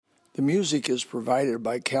The music is provided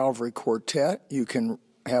by Calvary Quartet. You can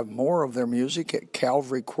have more of their music at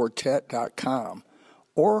calvaryquartet.com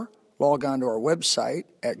or log on to our website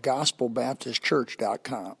at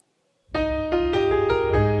gospelbaptistchurch.com.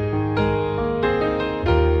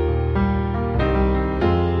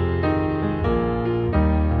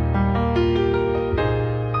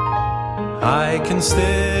 I can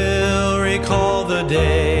still recall the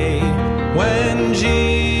day when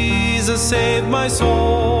Jesus saved my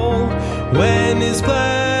soul, when His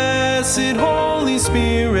blessed Holy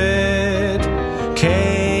Spirit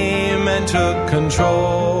came and took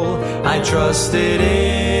control. I trusted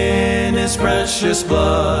in His precious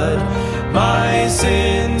blood, my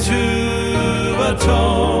sin to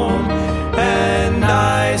atone, and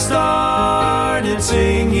I started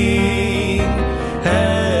singing,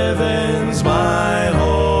 Heaven's my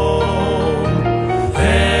home,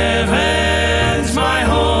 heaven's my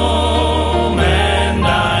home, and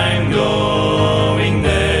I'm going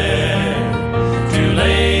there to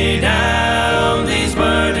lay down these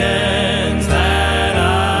burdens that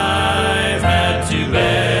I've had to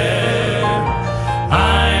bear.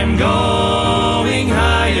 I'm going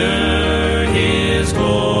higher, His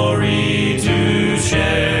glory to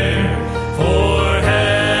share, for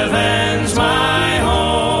heaven's my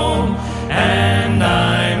home, and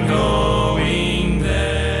I'm going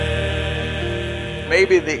there.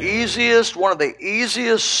 Maybe one of the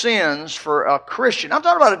easiest sins for a Christian. I'm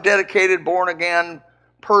talking about a dedicated, born-again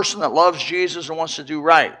person that loves Jesus and wants to do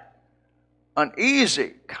right. An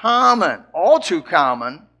easy, common, all too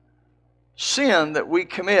common sin that we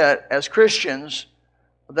commit as Christians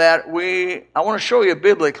that I want to show you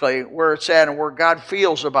biblically where it's at and where God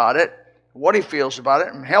feels about it, what He feels about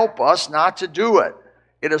it, and help us not to do it.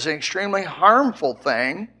 It is an extremely harmful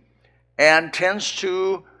thing and tends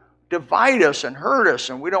to divide us and hurt us,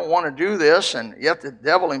 and we don't want to do this, and yet the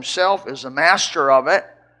devil himself is the master of it.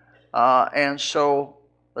 And so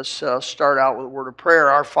let's start out with a word of prayer.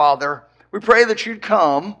 Our Father, we pray that You'd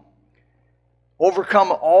come,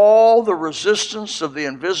 overcome all the resistance of the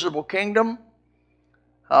invisible kingdom.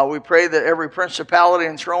 We pray that every principality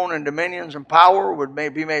and throne and dominions and power would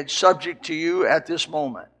be made subject to You at this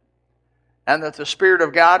moment, and that the Spirit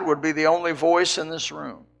of God would be the only voice in this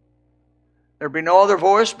room. There'd be no other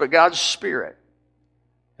voice but God's Spirit.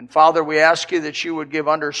 And Father, we ask You that You would give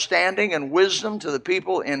understanding and wisdom to the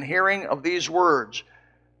people in hearing of these words.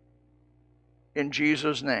 In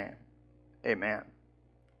Jesus' name, amen.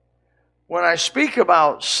 When I speak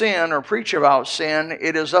about sin or preach about sin,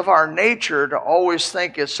 it is of our nature to always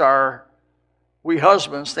think we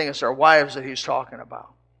husbands think it's our wives that He's talking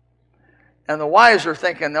about. And the wives are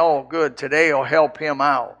thinking, oh, good, today will help him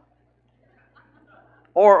out.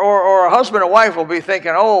 Or a husband and wife will be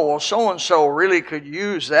thinking, oh, well, so-and-so really could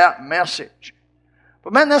use that message.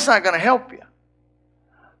 But man, that's not going to help you.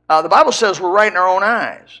 The Bible says we're right in our own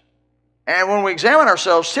eyes. And when we examine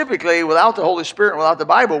ourselves, typically, without the Holy Spirit and without the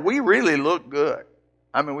Bible, we really look good.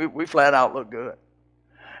 I mean, we flat out look good.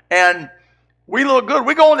 And we look good.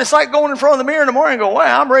 It's like going in front of the mirror in the morning and go,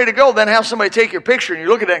 well, I'm ready to go. Then have somebody take your picture and you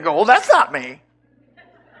look at it and go, oh, that's not me.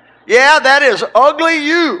 Yeah, that is ugly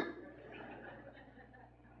you.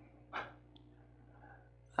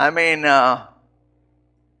 I mean, I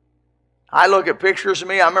look at pictures of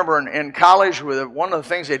me. I remember in college, one of the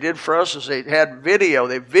things they did for us is they had video.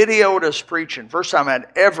 They videoed us preaching. First time I'd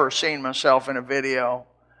ever seen myself in a video.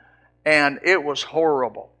 And it was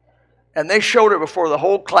horrible. And they showed it before the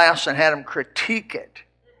whole class and had them critique it.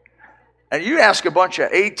 And you ask a bunch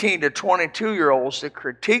of 18 to 22-year-olds to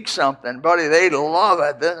critique something, buddy, they love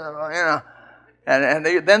it.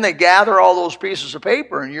 And then they gather all those pieces of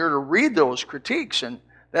paper, and you're to read those critiques. And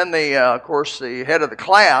then of course, the head of the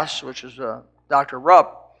class, which is Dr.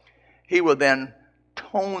 Rupp, he would then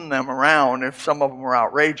tone them around if some of them were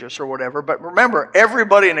outrageous or whatever. But remember,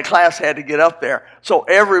 everybody in the class had to get up there, so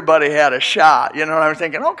everybody had a shot. You know what I'm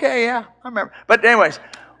thinking? Okay, yeah, I remember. But anyways,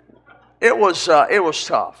 it was tough. It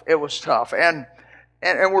was tough, and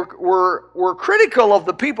we're critical of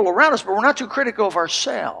the people around us, but we're not too critical of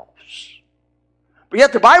ourselves. But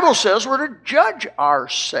yet the Bible says we're to judge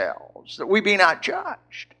ourselves, that we be not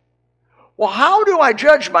judged. Well, how do I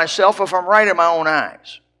judge myself if I'm right in my own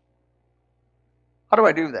eyes? How do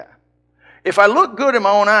I do that? If I look good in my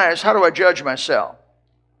own eyes, how do I judge myself?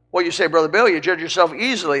 Well, you say, Brother Bill, you judge yourself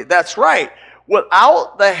easily. That's right.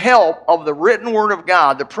 Without the help of the written Word of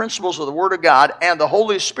God, the principles of the Word of God, and the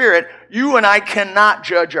Holy Spirit, you and I cannot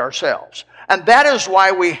judge ourselves. And that is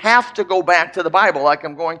why we have to go back to the Bible, like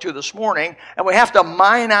I'm going to this morning, and we have to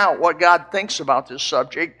mine out what God thinks about this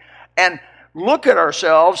subject. And look at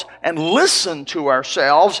ourselves and listen to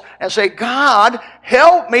ourselves and say, God,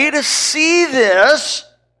 help me to see this.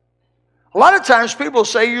 A lot of times people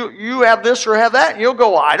say you have this or have that, and you'll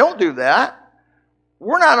go, well, I don't do that.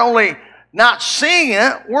 We're not only not seeing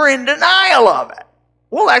it, we're in denial of it.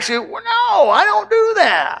 Well, actually, no, I don't do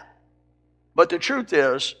that. But the truth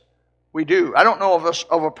is, we do. I don't know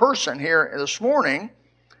of a person here this morning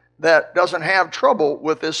that doesn't have trouble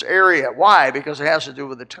with this area. Why? Because it has to do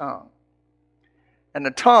with the tongue. And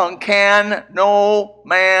the tongue can no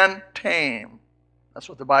man tame. That's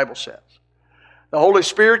what the Bible says. The Holy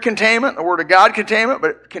Spirit can tame it, the Word of God can tame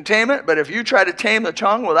it, but if you try to tame the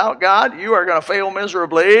tongue without God, you are going to fail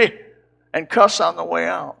miserably and cuss on the way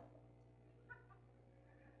out.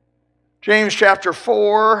 James chapter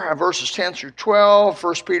 4, verses 10 through 12,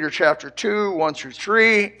 1 Peter chapter 2, 1 through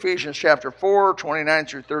 3, Ephesians chapter 4, 29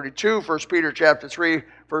 through 32, 1 Peter chapter 3,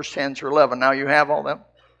 verse 10 through 11. Now you have all them?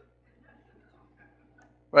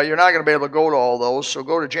 Well, you're not going to be able to go to all those, so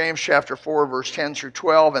go to James chapter 4, verse 10 through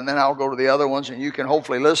 12, and then I'll go to the other ones, and you can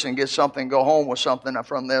hopefully listen and get something, go home with something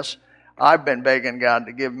from this. I've been begging God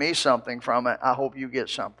to give me something from it. I hope you get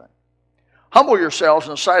something. Humble yourselves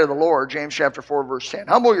in the sight of the Lord, James chapter 4, verse 10.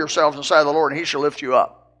 Humble yourselves in the sight of the Lord, and He shall lift you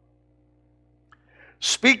up.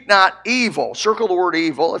 Speak not evil. Circle the word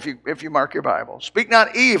evil if you mark your Bible. Speak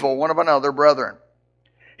not evil one of another, brethren.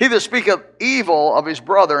 He that speaketh evil of his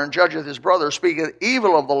brother and judgeth his brother speaketh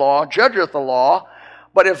evil of the law, judgeth the law.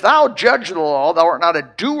 But if thou judge the law, thou art not a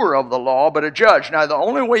doer of the law, but a judge. Now, the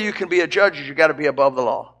only way you can be a judge is you've got to be above the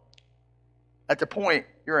law. At the point,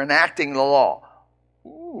 you're enacting the law.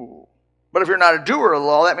 Ooh. But if you're not a doer of the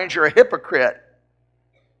law, that means you're a hypocrite.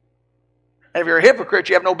 And if you're a hypocrite,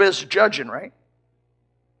 you have no business judging, right? In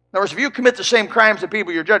other words, if you commit the same crimes that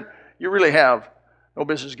people you're judging, you really have no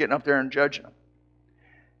business getting up there and judging them.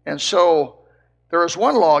 And so there is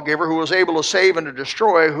one lawgiver who is able to save and to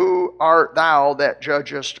destroy. Who art thou that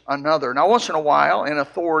judgest another? Now, once in a while, in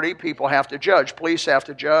authority, people have to judge. Police have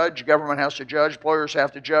to judge. Government has to judge. Employers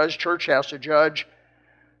have to judge. Church has to judge.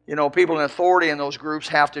 You know, people in authority in those groups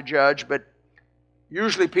have to judge. But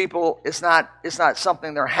usually people, it's not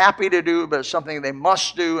something they're happy to do, but it's something they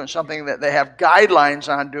must do and something that they have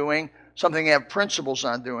guidelines on doing, something they have principles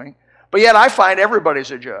on doing. But yet I find everybody's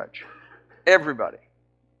a judge. Everybody.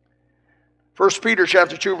 1 Peter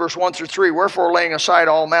chapter 2, verse 1 through 3, wherefore laying aside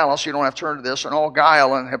all malice, you don't have to turn to this, and all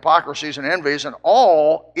guile and hypocrisies and envies and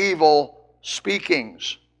all evil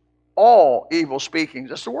speakings. All evil speakings.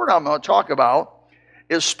 That's the word I'm going to talk about,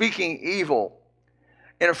 is speaking evil.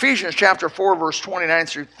 In Ephesians chapter 4, verse 29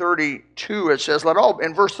 through 32, it says,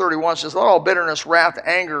 in verse 31, it says, let all bitterness, wrath,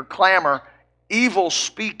 anger, clamor, evil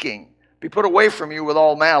speaking be put away from you with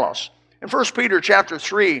all malice. In 1 Peter chapter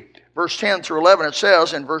 3, verse 10 through 11, it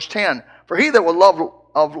says in verse 10, for he that will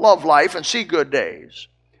love life and see good days,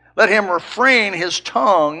 let him refrain his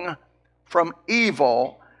tongue from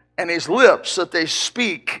evil and his lips that they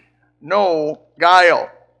speak no guile.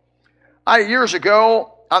 Years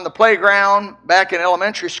ago on the playground back in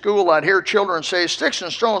elementary school, I'd hear children say, sticks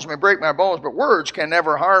and stones may break my bones, but words can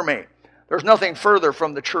never harm me. There's nothing further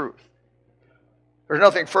from the truth. There's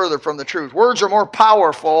nothing further from the truth. Words are more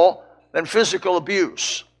powerful than physical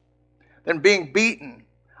abuse, than being beaten.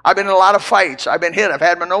 I've been in a lot of fights. I've been hit. I've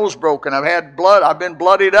had my nose broken. I've had blood. I've been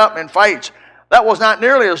bloodied up in fights. That was not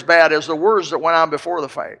nearly as bad as the words that went on before the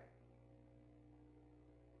fight.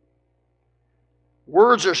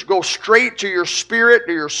 Words go straight to your spirit,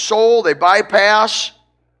 to your soul. They bypass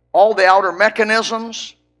all the outer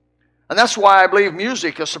mechanisms. And that's why I believe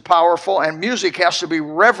music is so powerful, and music has to be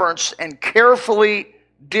reverenced and carefully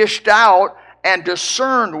dished out and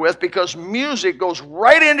discerned with, because music goes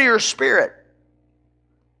right into your spirit.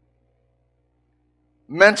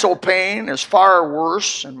 Mental pain is far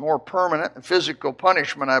worse and more permanent than physical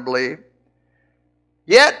punishment, I believe.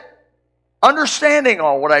 Yet, understanding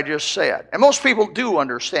all what I just said, and most people do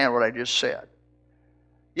understand what I just said,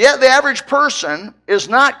 yet the average person is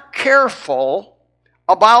not careful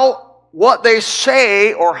about what they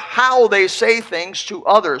say or how they say things to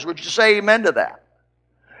others. Would you say amen to that?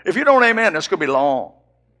 If you don't amen, it's going to be long.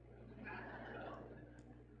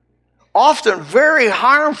 Often very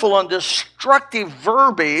harmful and destructive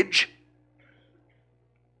verbiage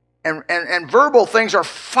and verbal things are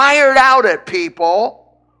fired out at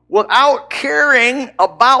people without caring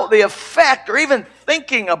about the effect or even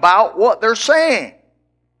thinking about what they're saying.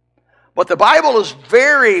 But the Bible is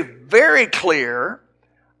very, very clear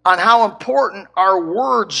on how important our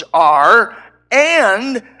words are,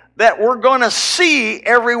 and that we're going to see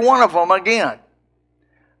every one of them again.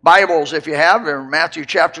 Bibles, if you have, in Matthew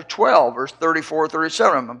chapter 12, verse 34,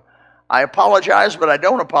 37. I apologize, but I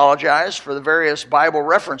don't apologize for the various Bible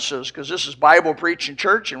references, because this is Bible preaching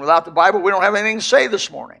church, and without the Bible, we don't have anything to say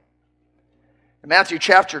this morning. In Matthew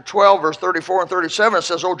chapter 12, verse 34 and 37, it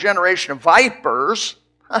says, "O generation of vipers."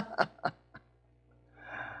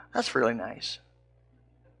 That's really nice.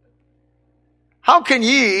 "How can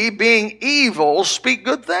ye, being evil, speak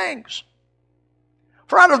good things?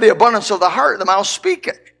 For out of the abundance of the heart the mouth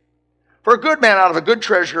speaketh. For a good man out of a good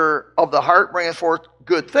treasure of the heart bringeth forth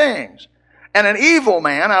good things. And an evil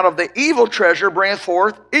man out of the evil treasure bringeth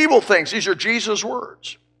forth evil things." These are Jesus'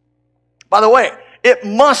 words. By the way, it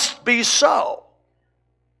must be so.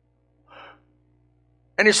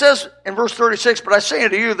 And he says in verse 36, "But I say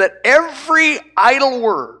unto you that every idle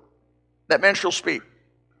word that men shall speak,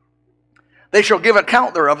 they shall give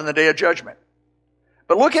account thereof in the day of judgment."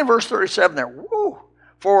 But look in verse 37 there. Woo!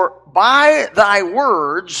 "For by thy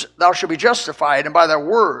words thou shalt be justified, and by thy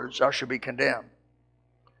words thou shalt be condemned.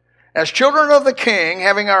 As children of the King,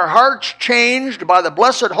 having our hearts changed by the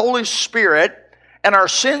blessed Holy Spirit, and our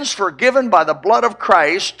sins forgiven by the blood of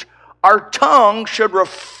Christ, our tongue should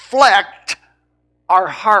reflect our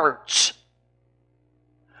hearts.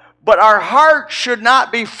 But our hearts should not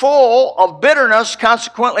be full of bitterness.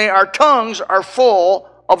 Consequently, our tongues are full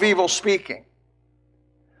of evil speaking."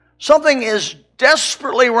 Something is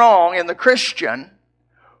desperately wrong in the Christian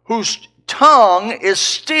whose tongue is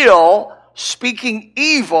still speaking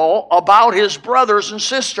evil about his brothers and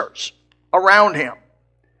sisters around him.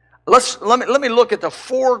 Let me look at the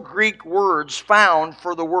 4 Greek words found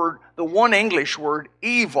for the one English word,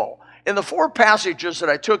 evil. In the 4 passages that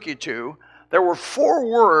I took you to, there were 4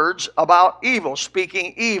 words about evil,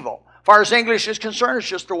 speaking evil. As far as English is concerned, it's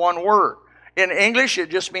just the one word. In English, it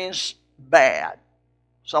just means bad,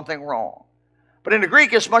 something wrong. But in the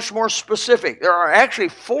Greek, it's much more specific. There are actually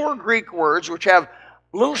 4 Greek words which have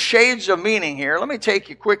little shades of meaning here. Let me take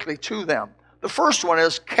you quickly to them. The first one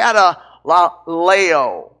is kataleo.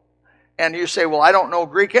 And you say, "Well, I don't know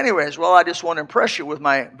Greek anyways." Well, I just want to impress you with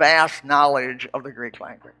my vast knowledge of the Greek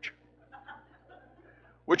language,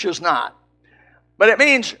 which is not. But it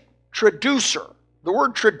means traducer. The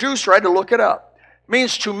word traducer, I had to look it up. It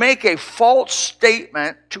means to make a false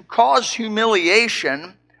statement, to cause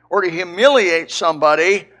humiliation, or to humiliate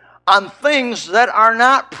somebody on things that are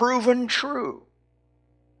not proven true.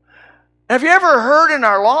 Have you ever heard in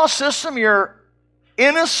our law system you're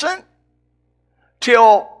innocent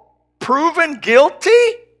till proven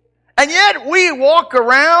guilty? And yet we walk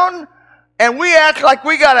around and we act like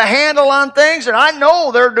we got a handle on things, and I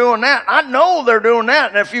know they're doing that. I know they're doing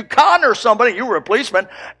that. And if you corner somebody, you were a policeman,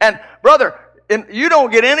 and brother, you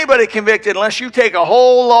don't get anybody convicted unless you take a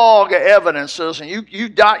whole log of evidences and you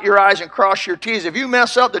dot your I's and cross your T's. If you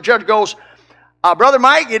mess up, the judge goes, "Brother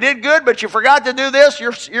Mike, you did good, but you forgot to do this,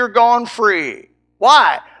 you're gone free."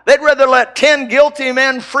 Why? They'd rather let 10 guilty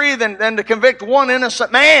men free than to convict one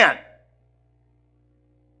innocent man.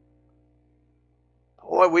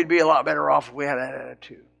 Boy, we'd be a lot better off if we had that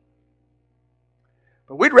attitude.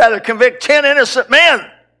 But we'd rather convict 10 innocent men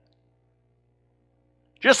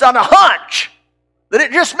just on a hunch that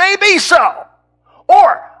it just may be so.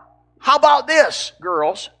 Or, how about this,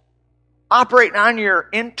 girls? Operating on your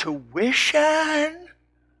intuition.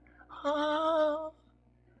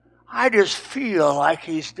 I just feel like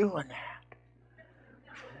he's doing that.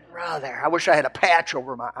 Brother, I wish I had a patch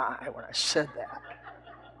over my eye when I said that.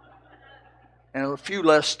 And a few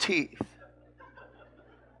less teeth.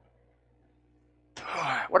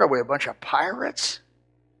 What are we, a bunch of pirates?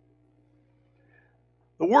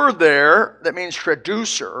 The word there that means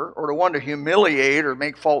traducer, or the one to humiliate or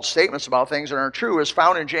make false statements about things that aren't true, is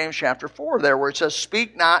found in James chapter 4 there, where it says,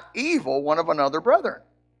 "Speak not evil one of another, brethren."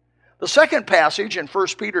 The second passage in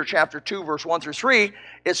 1 Peter chapter 2, verse 1 through 3,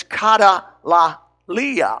 is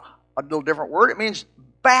katalalia, a little different word. It means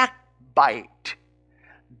backbite,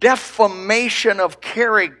 defamation of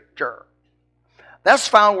character. That's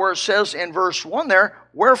found where it says in verse 1 there,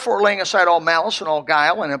 "Wherefore laying aside all malice and all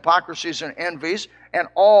guile and hypocrisies and envies and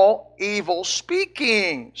all evil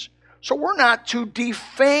speakings." So we're not to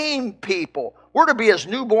defame people. We're to be as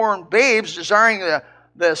newborn babes, desiring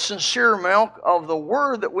the sincere milk of the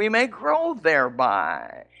word, that we may grow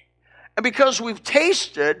thereby. And because we've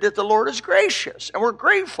tasted that the Lord is gracious, and we're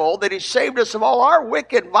grateful that He saved us of all our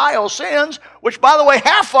wicked, vile sins, which, by the way,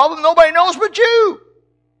 half of them nobody knows but you.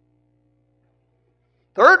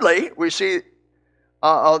 Thirdly, we see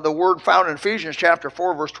the word found in Ephesians chapter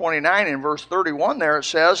 4, verse 29, and verse 31 there it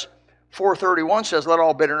says, 4:31 says, "Let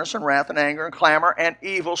all bitterness and wrath and anger and clamor and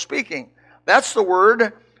evil speaking." That's the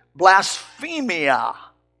word blasphemia.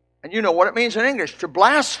 And you know what it means in English, to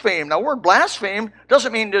blaspheme. Now, the word blaspheme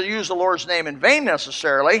doesn't mean to use the Lord's name in vain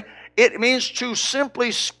necessarily. it means to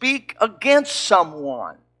simply speak against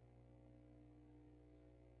someone.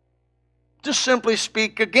 To simply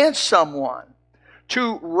speak against someone.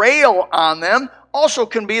 To rail on them also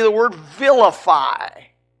can be the word vilify,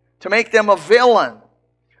 to make them a villain.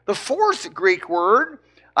 The fourth Greek word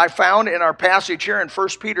I found in our passage here in 1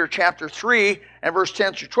 Peter chapter 3 and verse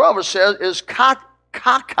 10 through 12, it says, is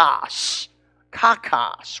kakos.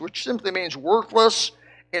 Kakos, which simply means worthless,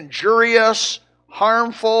 injurious,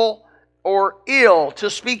 harmful, or ill. To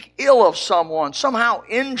speak ill of someone, somehow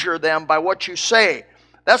injure them by what you say.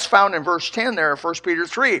 That's found in verse 10 there of 1 Peter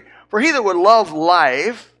 3. For he that would love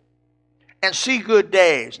life and see good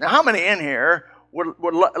days. Now, how many in here want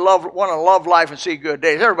to love life and see good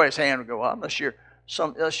days? Everybody's hand would go up, unless you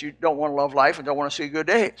don't want to love life and don't want to see good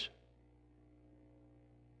days.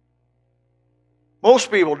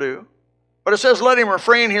 Most people do. But it says, let him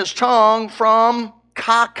refrain his tongue from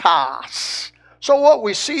kakos. So what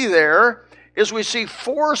we see there is we see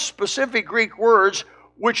four specific Greek words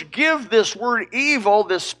which give this word evil,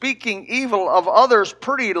 this speaking evil of others,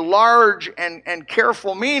 pretty large and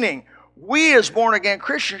careful meaning. We as born-again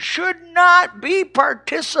Christians should not be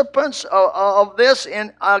participants of this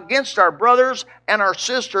against our brothers and our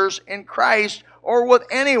sisters in Christ or with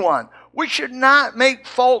anyone. We should not make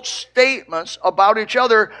false statements about each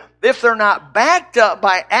other if they're not backed up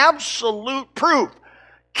by absolute proof.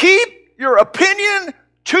 Keep your opinion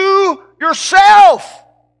to yourself.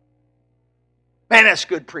 Man, that's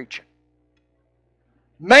good preaching.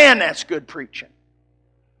 Man, that's good preaching.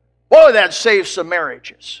 Boy, that saves some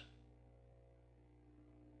marriages.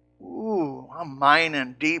 Ooh, I'm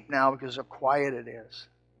mining deep now because of how quiet it is.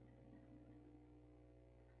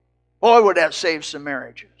 Boy, would that save some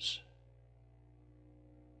marriages.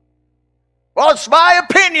 Well, it's my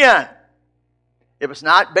opinion. If it's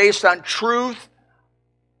not based on truth,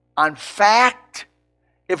 on fact,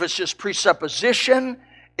 if it's just presupposition,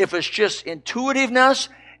 if it's just intuitiveness,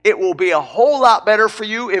 it will be a whole lot better for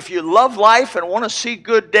you if you love life and want to see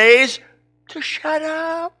good days to shut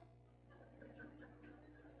up.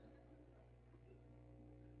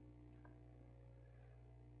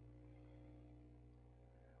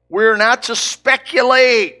 We're not to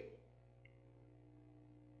speculate.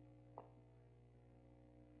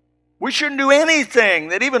 We shouldn't do anything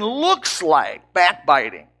that even looks like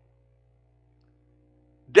backbiting,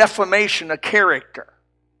 defamation of character,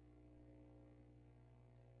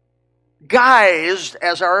 guised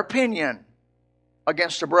as our opinion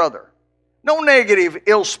against a brother. No negative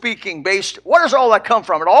ill-speaking based. Where does all that come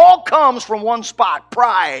from? It all comes from one spot,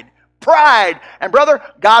 pride. Pride. And brother,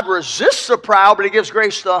 God resists the proud, but He gives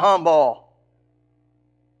grace to the humble.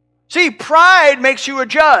 See, pride makes you a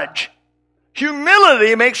judge.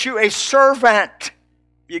 Humility makes you a servant.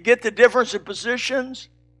 You get the difference in positions?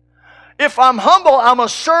 If I'm humble, I'm a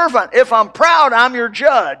servant. If I'm proud, I'm your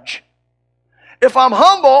judge. If I'm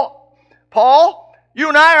humble, Paul, you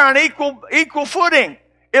and I are on equal footing.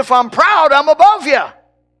 If I'm proud, I'm above you.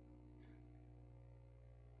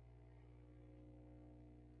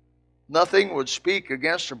 Nothing would speak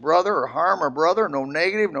against a brother or harm a brother. No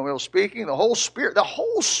negative, no ill speaking. The whole spirit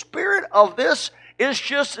of this is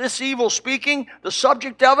just this evil speaking. The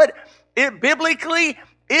subject of it biblically,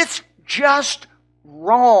 it's just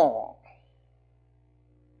wrong.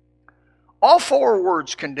 All four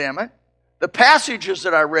words condemn it. The passages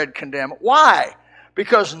that I read condemn it. Why?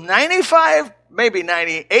 Because 95, maybe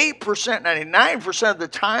 98%, 99% of the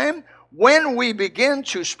time, when we begin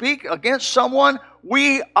to speak against someone,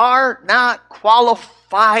 we are not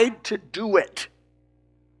qualified to do it.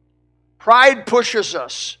 Pride pushes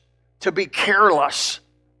us to be careless,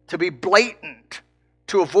 to be blatant,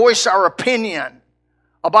 to voice our opinion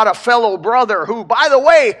about a fellow brother who, by the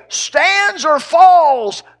way, stands or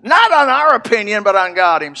falls not on our opinion, but on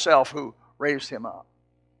God Himself who raised him up.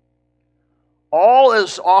 All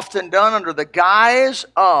is often done under the guise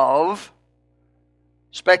of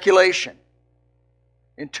speculation,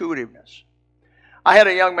 intuitiveness. I had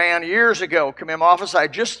a young man years ago come in my office. I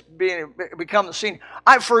had just become the senior.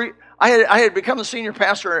 I had become the senior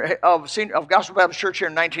pastor of Gospel Baptist Church here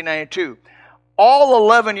in 1992. All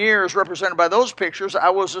 11 years represented by those pictures, I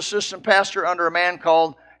was assistant pastor under a man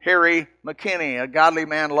called Harry McKinney, a godly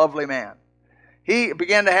man, lovely man. He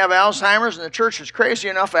began to have Alzheimer's, and the church was crazy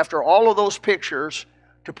enough after all of those pictures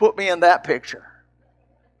to put me in that picture.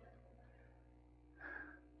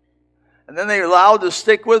 And then they allowed to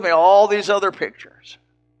stick with me all these other pictures,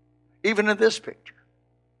 even in this picture.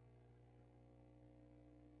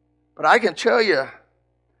 But I can tell you,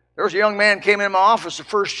 there was a young man came in my office the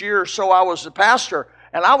first year or so I was the pastor,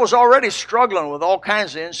 and I was already struggling with all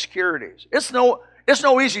kinds of insecurities. It's no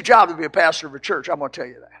easy job to be a pastor of a church, I'm going to tell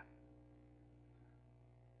you that.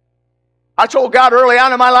 I told God early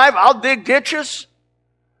on in my life, I'll dig ditches.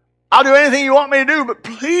 I'll do anything you want me to do, but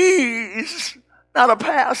please, not a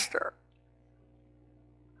pastor.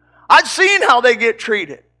 I'd seen how they get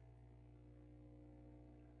treated.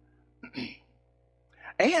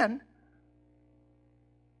 And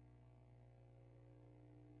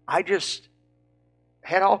I just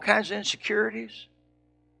had all kinds of insecurities,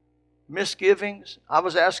 misgivings. I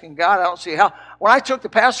was asking God, I don't see how. When I took the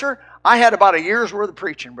pastor, I had about a year's worth of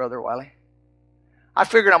preaching, Brother Wiley. I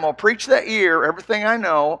figured I'm going to preach that year, everything I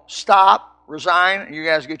know, stop, resign, and you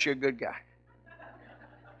guys get you a good guy.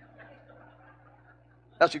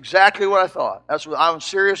 That's exactly what I thought. That's what I'm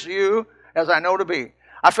serious to you as I know to be.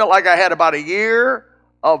 I felt like I had about a year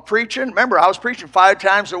of preaching. Remember, I was preaching 5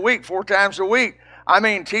 times a week, 4 times a week. I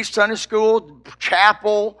mean, teach Sunday school,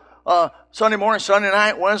 chapel, Sunday morning, Sunday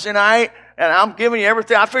night, Wednesday night, and I'm giving you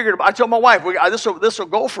everything. I told my wife, this will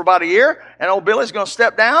go for about a year, and old Billy's going to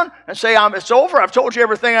step down and say, it's over. I've told you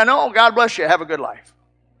everything I know. God bless you. Have a good life.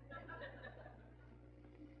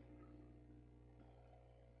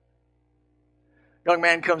 Young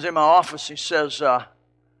man comes in my office. He says, I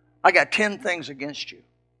got 10 things against you.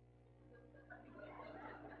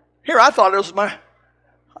 Here, I thought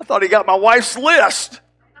he got my wife's list.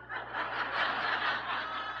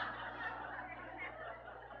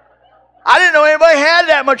 I didn't know anybody had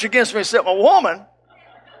that much against me except my woman.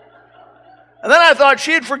 And then I thought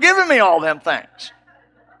she had forgiven me all them things.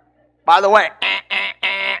 By the way,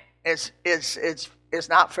 it's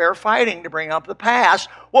not fair fighting to bring up the past.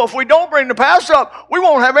 Well, if we don't bring the past up, we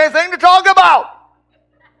won't have anything to talk about.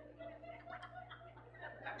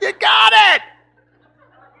 You got it.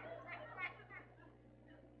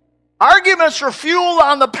 Arguments are fueled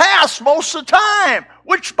on the past most of the time,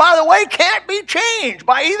 which, by the way, can't be changed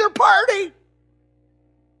by either party.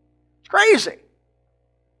 It's crazy.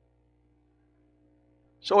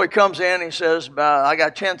 So he comes in, he says, I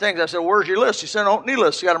got 10 things. I said, where's your list? He said, I don't need a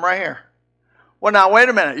list. You got them right here. Well, now, wait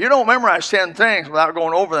a minute. You don't memorize 10 things without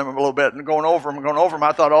going over them a little bit and going over them and going over them.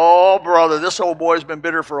 I thought, oh, brother, this old boy's been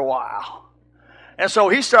bitter for a while. And so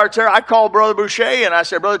he starts there. I called Brother Boucher, and I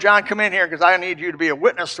said, Brother John, come in here because I need you to be a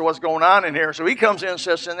witness to what's going on in here. So he comes in and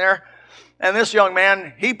sits in there. And this young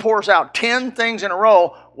man, he pours out 10 things in a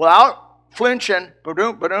row without flinching.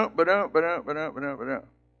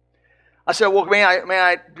 I said, well,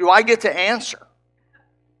 do I get to answer?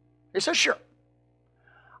 He said, sure.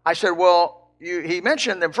 I said, well, he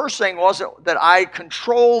mentioned the first thing was that I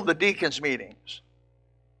control the deacons' meetings.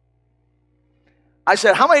 I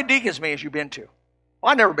said, how many deacons' meetings you been to?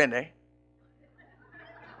 Well, I've never been to any.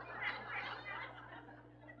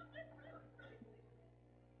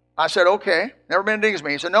 I said, okay, never been to deacons'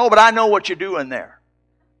 meeting. He said, no, but I know what you do in there.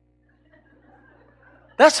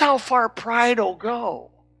 That's how far pride will go.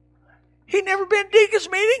 He'd never been to deacons'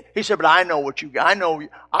 meeting. He said, but I know what you. I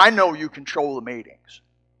know you control the meetings.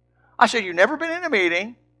 I said, you've never been in a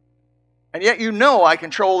meeting, and yet you know I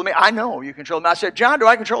control the meeting. I know you control them. I said, John, do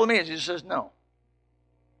I control the meetings? He says, no.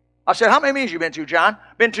 I said, how many meetings you been to, John?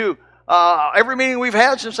 Been to every meeting we've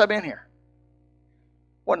had since I've been here.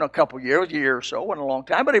 Wasn't a couple years, a year or so, wasn't a long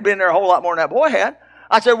time, but he'd been there a whole lot more than that boy had.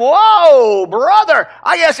 I said, whoa, brother.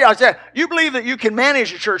 I said, you believe that you can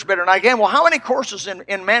manage a church better than I can? Well, how many courses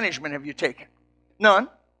in management have you taken? None.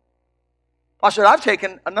 I said, I've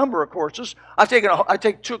taken a number of courses. I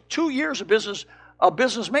took 2 years of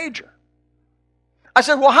business major. I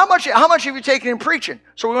said, well, how much have you taken in preaching?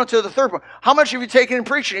 So we went to the third one. How much have you taken in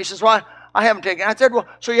preaching? He says, well, I haven't taken. I said, well,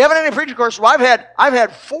 so you haven't had any preaching courses? Well, I've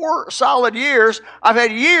had 4 solid years. I've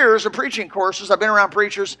had years of preaching courses. I've been around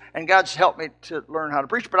preachers, and God's helped me to learn how to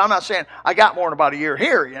preach. But I'm not saying I got more than about a year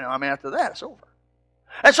here. After that, it's over.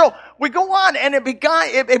 And so we go on, and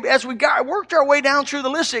as we worked our way down through the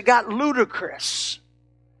list, it got ludicrous.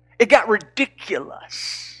 It got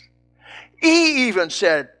ridiculous. He even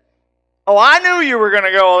said, oh, I knew you were going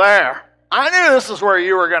to go there. I knew this is where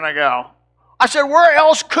you were going to go. I said, where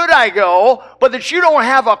else could I go but that you don't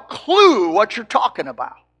have a clue what you're talking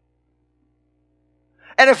about?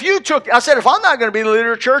 And I said, if I'm not going to be the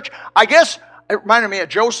leader of the church, I guess, it reminded me of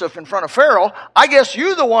Joseph in front of Pharaoh, I guess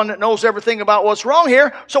you're the one that knows everything about what's wrong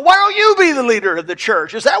here, so why don't you be the leader of the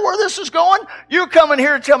church? Is that where this is going? You come in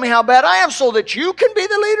here and tell me how bad I am so that you can be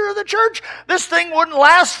the leader of the church? This thing wouldn't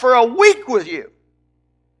last for a week with you.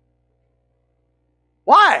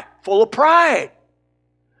 Why? Full of pride.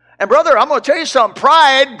 And brother, I'm going to tell you something.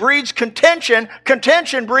 Pride breeds contention.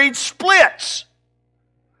 Contention breeds splits.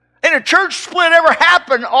 And a church split ever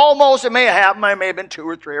happened almost, it may have happened, it may have been 2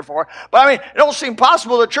 or 3 or 4. But it don't seem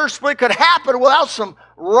possible the church split could happen without some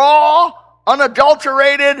raw,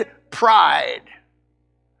 unadulterated pride.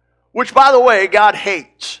 Which, by the way, God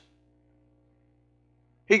hates.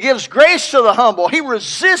 He gives grace to the humble. He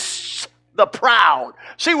resists the proud.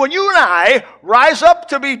 See, when you and I rise up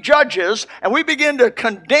to be judges and we begin to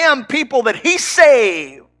condemn people that He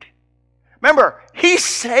saved, remember, He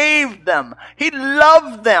saved them. He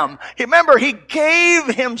loved them. Remember, He gave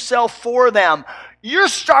Himself for them. You're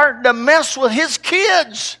starting to mess with His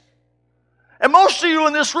kids. And most of you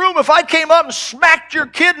in this room, if I came up and smacked your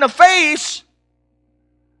kid in the face,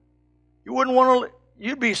 you wouldn't want to.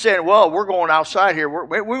 You'd be saying, well, we're going outside here.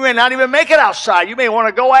 We may not even make it outside. You may want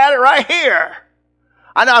to go at it right here.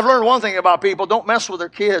 I know I've learned one thing about people. Don't mess with their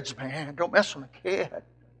kids, man. Don't mess with a kid.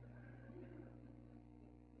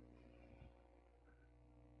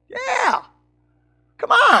 Yeah. Come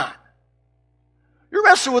on. You're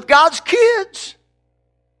messing with God's kids.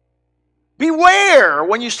 Beware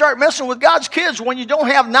when you start messing with God's kids when you don't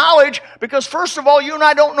have knowledge, because first of all, you and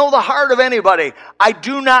I don't know the heart of anybody. I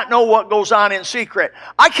do not know what goes on in secret.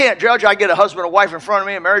 I can't judge. I get a husband and wife in front of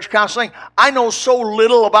me in marriage counseling. I know so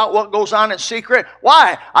little about what goes on in secret.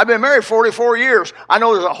 Why? I've been married 44 years. I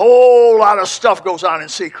know there's a whole lot of stuff goes on in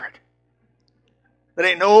secret that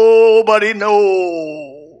ain't nobody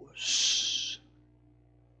knows.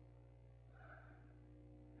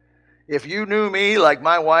 If you knew me like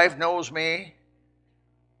my wife knows me,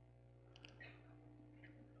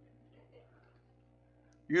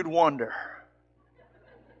 you'd wonder.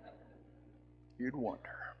 You'd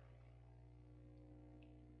wonder.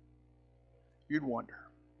 You'd wonder.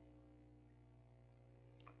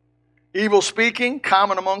 Evil speaking,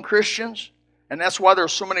 common among Christians, and that's why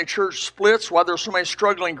there's so many church splits, why there's so many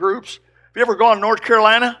struggling groups. Have you ever gone to North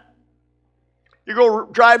Carolina? You go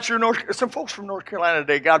drive through some folks from North Carolina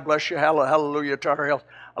today. God bless you. Hallelujah to our health.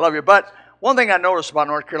 I love you. But one thing I noticed about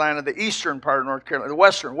North Carolina, the eastern part of North Carolina, the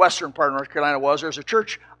western part of North Carolina was there's a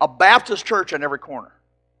church, a Baptist church on every corner.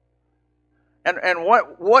 And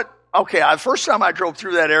okay, the first time I drove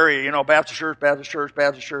through that area, you know, Baptist church, Baptist church,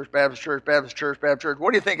 Baptist church, Baptist church, Baptist church, Baptist church.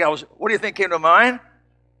 What do you think came to mind?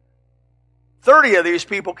 30 of these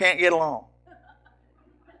people can't get along.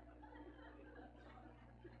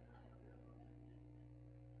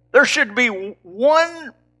 There should be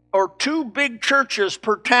 1 or 2 big churches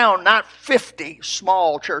per town, not 50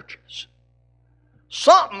 small churches.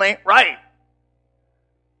 Something ain't right.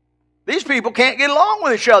 These people can't get along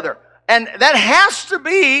with each other. And that has to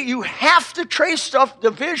be, you have to trace stuff,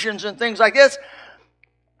 divisions and things like this,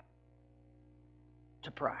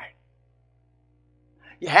 to pride.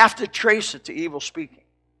 You have to trace it to evil speaking.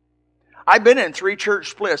 I've been in 3 church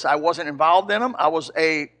splits. I wasn't involved in them. I was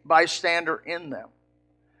a bystander in them.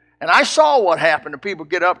 And I saw what happened. The people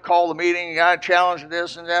get up, call the meeting, God challenged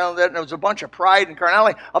this and that, and there was a bunch of pride and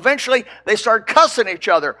carnality. Eventually, they started cussing each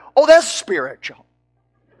other. Oh, that's spiritual.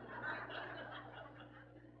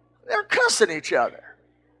 They're cussing each other.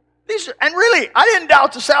 And really, I didn't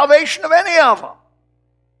doubt the salvation of any of them.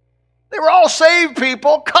 They were all saved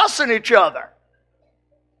people cussing each other.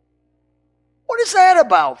 What is that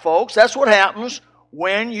about, folks? That's what happens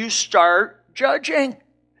when you start judging.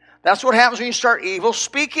 That's what happens when you start evil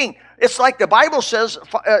speaking. It's like the Bible says,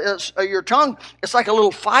 your tongue, it's like a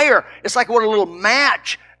little fire. It's like what a little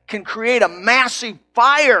match can create a massive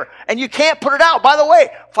fire. And you can't put it out. By the way,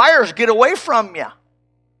 fires get away from you.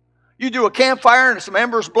 You do a campfire and some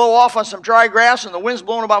embers blow off on some dry grass and the wind's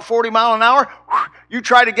blowing about 40 miles an hour. You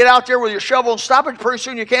try to get out there with your shovel and stop it. Pretty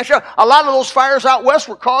soon you can't shovel. A lot of those fires out west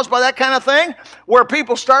were caused by that kind of thing, where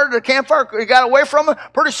people started a campfire, you got away from it.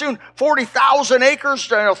 Pretty soon 40,000 acres,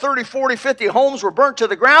 30, 40, 50 homes were burnt to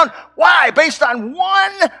the ground. Why? Based on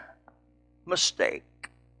one mistake.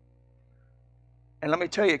 And let me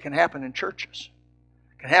tell you, it can happen in churches.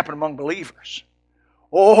 It can happen among believers.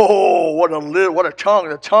 Oh, what a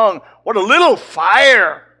tongue, what a little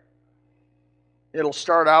fire it'll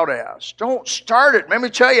start out as. Don't start it. Let me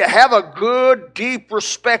tell you, have a good, deep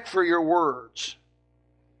respect for your words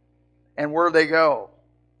and where they go.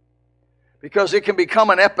 Because it can become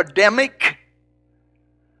an epidemic.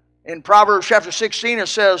 In Proverbs chapter 16, it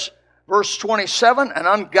says, verse 27, an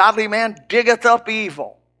ungodly man diggeth up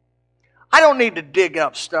evil. I don't need to dig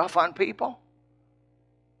up stuff on people.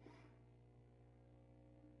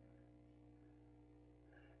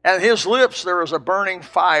 And his lips there is a burning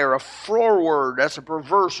fire, a froward, that's a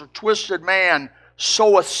perverse or twisted man,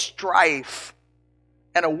 soweth strife,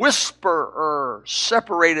 and a whisperer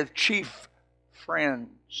separateth chief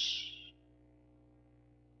friends.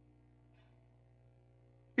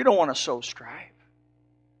 You don't want to sow strife.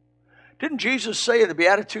 Didn't Jesus say in the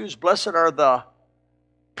Beatitudes, blessed are the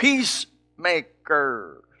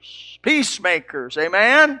peacemakers? Peacemakers,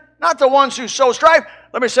 amen? Not the ones who sow strife.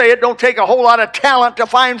 Let me say it don't take a whole lot of talent to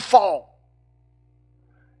find fault.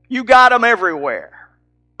 You got them everywhere.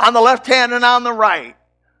 on the left hand and on the right.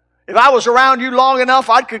 If I was around you long enough,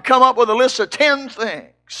 I could come up with a list of 10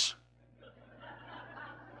 things.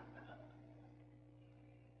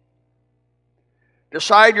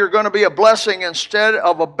 Decide you're going to be a blessing instead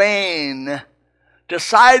of a bane.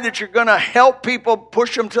 Decide that you're going to help people,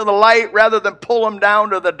 push them to the light rather than pull them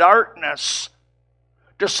down to the darkness.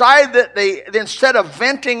 Decide that instead of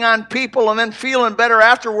venting on people and then feeling better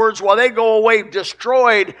afterwards while they go away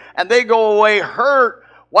destroyed and they go away hurt,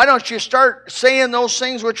 why don't you start saying those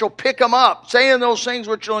things which will pick them up, saying those things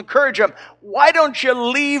which will encourage them? Why don't you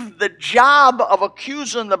leave the job of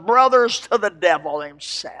accusing the brothers to the devil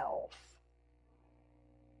himself?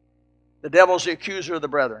 The devil's the accuser of the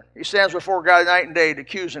brethren. He stands before God night and day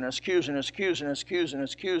accusing us, accusing us, accusing us, accusing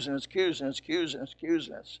us, accusing us, accusing us, accusing us,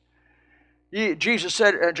 accusing us. Jesus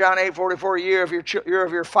said in John 8:44, "You're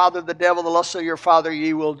of your father the devil, the lusts of your father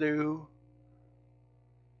ye will do."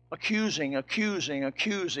 Accusing, accusing,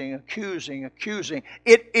 accusing, accusing, accusing.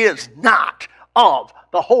 It is not of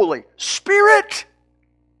the Holy Spirit.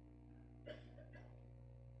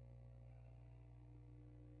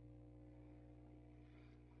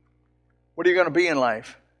 What are you going to be in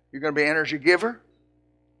life? You're going to be an energy giver,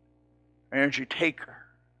 energy taker.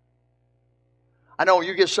 I know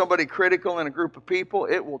you get somebody critical in a group of people,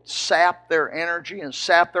 it will sap their energy and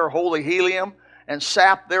sap their holy helium and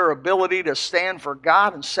sap their ability to stand for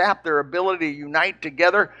God and sap their ability to unite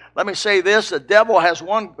together. Let me say this, the devil has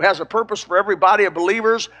a purpose for every body of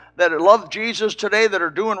believers that love Jesus today, that are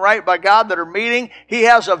doing right by God, that are meeting. He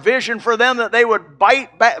has a vision for them that they would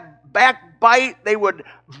backbite, they would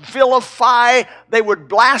vilify, they would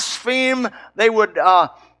blaspheme, they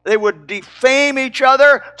would defame each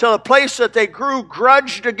other to the place that they grew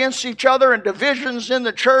grudged against each other and divisions in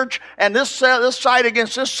the church, and this side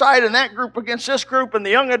against this side, and that group against this group, and the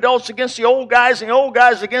young adults against the old guys, and the old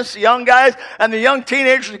guys against the young guys, and the young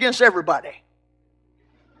teenagers against everybody.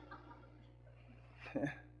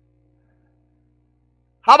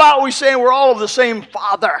 How about we saying we're all of the same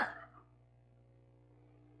Father?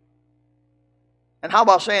 And how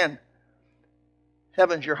about saying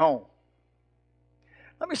heaven's your home?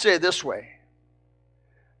 Let me say it this way.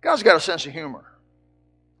 God's got a sense of humor.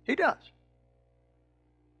 He does.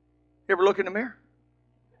 You ever look in the mirror?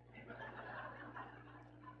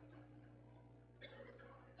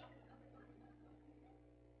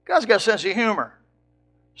 God's got a sense of humor.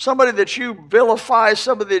 Somebody that you vilify,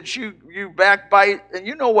 somebody that you backbite, and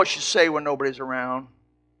you know what you say when nobody's around,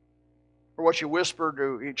 or what you whisper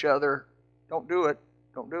to each other. Don't do it.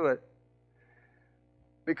 Don't do it.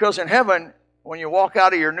 Because in heaven, when you walk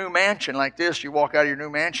out of your new mansion like this, you walk out of your new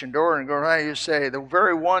mansion door and go around, you say, the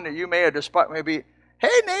very one that you may have despised may be,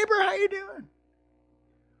 "Hey neighbor, how you doing?"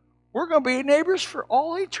 We're going to be neighbors for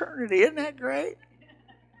all eternity. Isn't that great?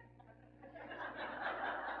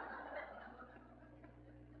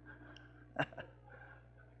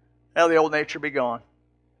 Now the old nature be gone.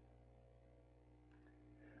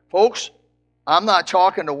 Folks, I'm not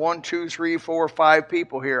talking to 1, 2, 3, 4, 5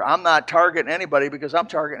 people here. I'm not targeting anybody because I'm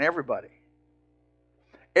targeting everybody.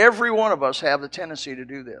 Every one of us have the tendency to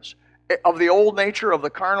do this. Of the old nature, of the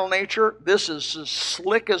carnal nature, this is as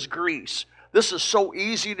slick as grease. This is so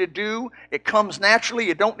easy to do. It comes naturally.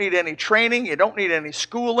 You don't need any training. You don't need any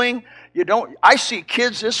schooling. I see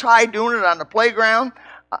kids this high doing it on the playground,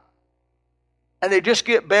 and they just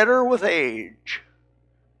get better with age.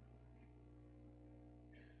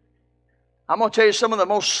 I'm going to tell you some of the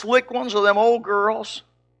most slick ones are them old girls.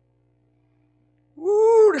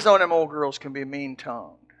 Woo, some of them old girls can be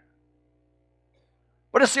mean-tongued.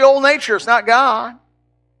 But it's the old nature. It's not God.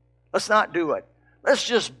 Let's not do it. Let's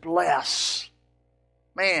just bless.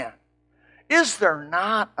 Man, is there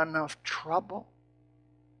not enough trouble?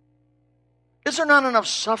 Is there not enough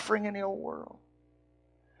suffering in the old world?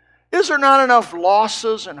 Is there not enough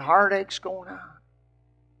losses and heartaches going on?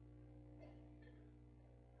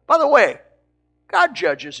 By the way, God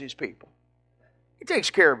judges these people. He takes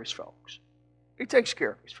care of his folks. He takes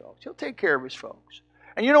care of his folks. He'll take care of his folks.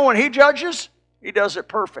 And you know when he judges, he does it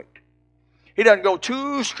perfect. He doesn't go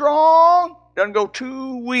too strong, doesn't go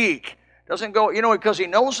too weak. Doesn't go, because he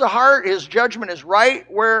knows the heart, his judgment is right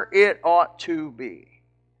where it ought to be.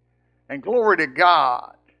 And glory to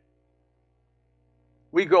God.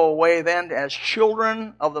 We go away then as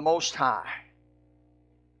children of the Most High,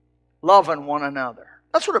 loving one another.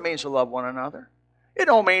 That's what it means to love one another. It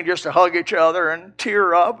don't mean just to hug each other and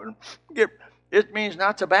tear up. It means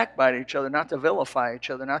not to backbite each other, not to vilify each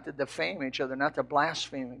other, not to defame each other, not to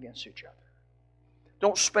blaspheme against each other.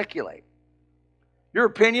 Don't speculate. Your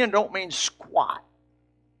opinion don't mean squat.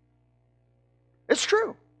 It's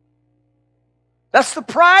true. That's the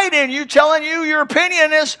pride in you telling you your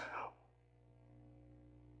opinion is.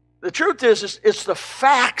 The truth is it's the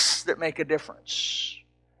facts that make a difference.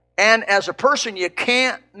 And as a person, you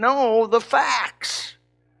can't know the facts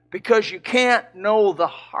because you can't know the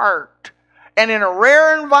heart. And in a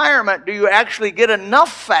rare environment, do you actually get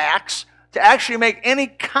enough facts to actually make any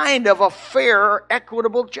kind of a fair,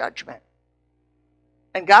 equitable judgment.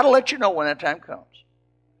 And God will let you know when that time comes.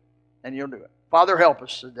 And you'll do it. Father, help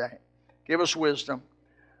us today. Give us wisdom.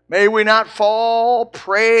 May we not fall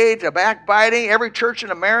prey to backbiting. Every church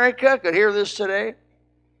in America could hear this today.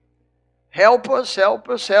 Help us, help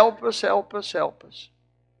us, help us, help us, help us.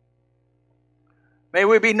 May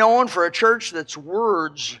we be known for a church that's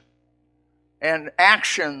words and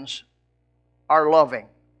actions are loving.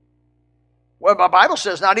 Well, my Bible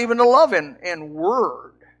says not even to love in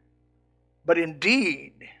word, but in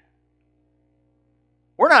deed.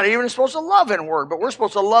 We're not even supposed to love in word, but we're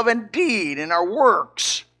supposed to love in deed, in our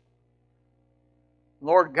works.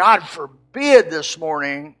 Lord, God forbid this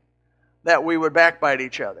morning that we would backbite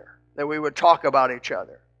each other, that we would talk about each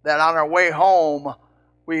other, that on our way home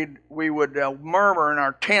we would murmur in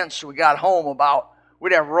our tents we got home about,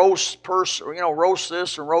 we'd have roast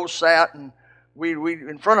this and roast that, and we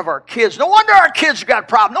in front of our kids. No wonder our kids got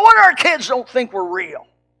problems. No wonder our kids don't think we're real.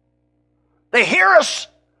 They hear us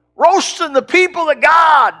roasting the people that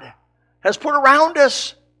God has put around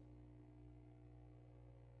us.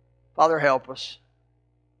 Father, help us.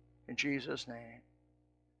 In Jesus' name,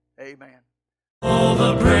 amen. All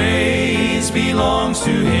the praise belongs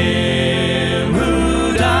to Him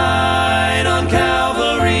who died on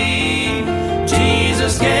Calvary.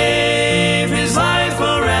 Jesus gave His life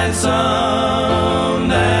a ransom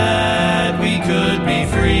that we could be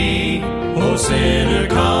free. Oh, sinner,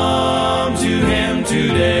 come to Him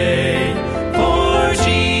today.